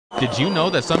Did you know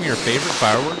that some of your favorite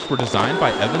fireworks were designed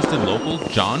by Evanston local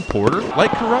John Porter? Like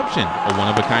Corruption, a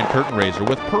one-of-a-kind curtain raiser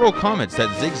with pearl comets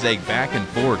that zigzag back and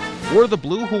forth. Or the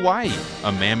Blue Hawaii,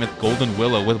 a mammoth golden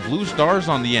willow with blue stars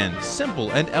on the end,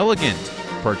 simple and elegant.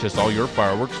 Purchase all your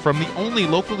fireworks from the only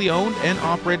locally owned and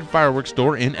operated fireworks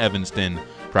store in Evanston.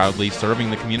 Proudly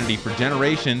serving the community for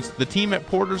generations, the team at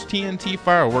Porter's TNT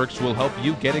Fireworks will help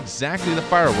you get exactly the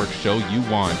fireworks show you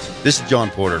want. This is John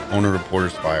Porter, owner of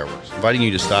Porter's Fireworks, inviting you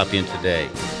to stop in today,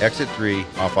 exit 3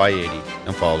 off I-80,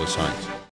 and follow the signs.